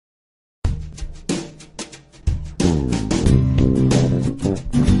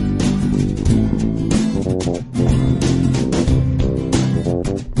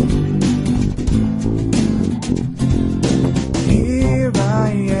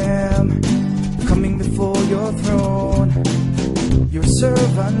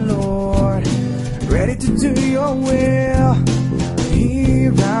to do your will.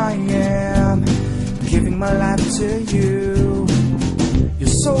 Here I am, giving my life to you. Your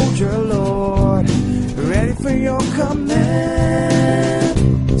soldier, Lord, ready for your command.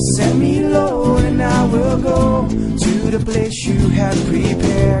 Send me, Lord, and I will go to the place you have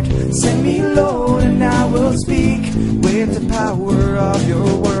prepared. Send me, Lord, and I will speak with the power of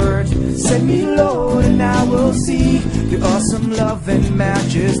your word. Send me, Lord, and I will see your awesome love and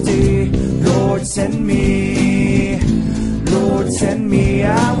majesty. Lord, send me. Lord, send me,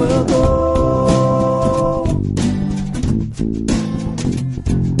 I will go.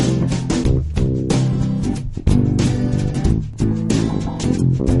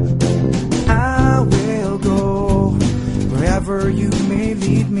 You may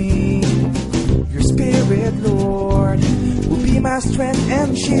lead me. Your spirit, Lord, will be my strength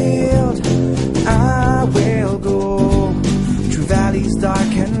and shield. I will go through valleys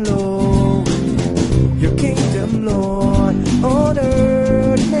dark and low. Your kingdom, Lord, on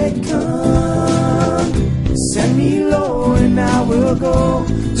earth may come. Send me, Lord, and I will go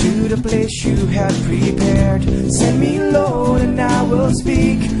to the place you have prepared. Send me, Lord, and I will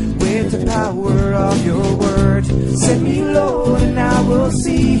speak with the power of your word. Send me, Lord, and I will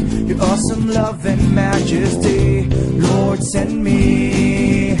see your awesome love and majesty. Lord, send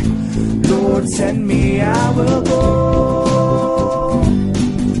me. Lord, send me, I will go.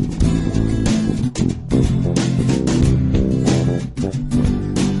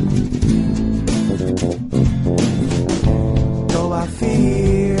 Though I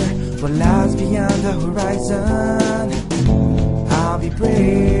fear what lies beyond the horizon, I'll be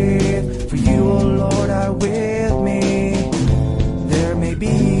brave, for you, oh Lord, are with me. There may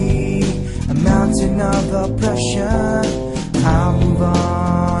be a mountain of oppression, I'll move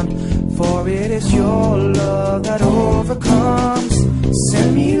on, for it is your love that overcomes.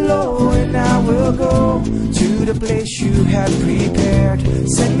 Send me, Lord, and I will go to the place you have prepared.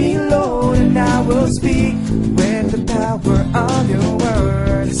 Send me, Lord, and I will speak with the power of your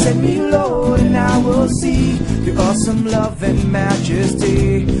word. Send me, Lord, and I will see your awesome love and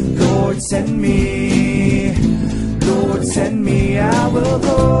majesty. Lord, send me. Lord, send me, I will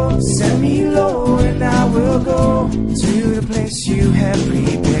go. Send me, Lord, and I will go to the place you have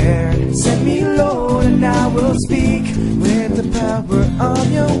prepared. Send me, Lord, and I will speak with the power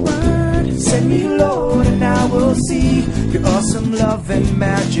of your word. Send me, Lord, and I will see your awesome love and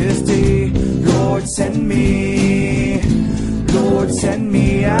majesty. Lord, send me. Lord, send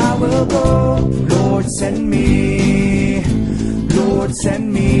me, I will go. Lord, send me. Lord,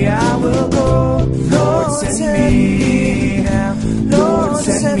 send me, I will go. Lord, send me. Lord,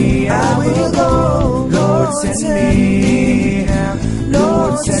 send me, I will go. Lord, send me.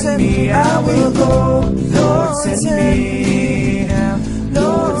 Lord, send me, I will go. Lord, send me.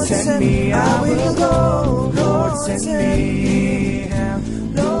 Lord, send me, I will go. Lord, send me.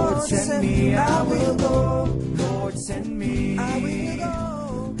 Lord, send me, I will go. Lord, send me. I will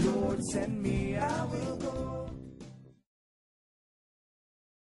go. Lord, send me.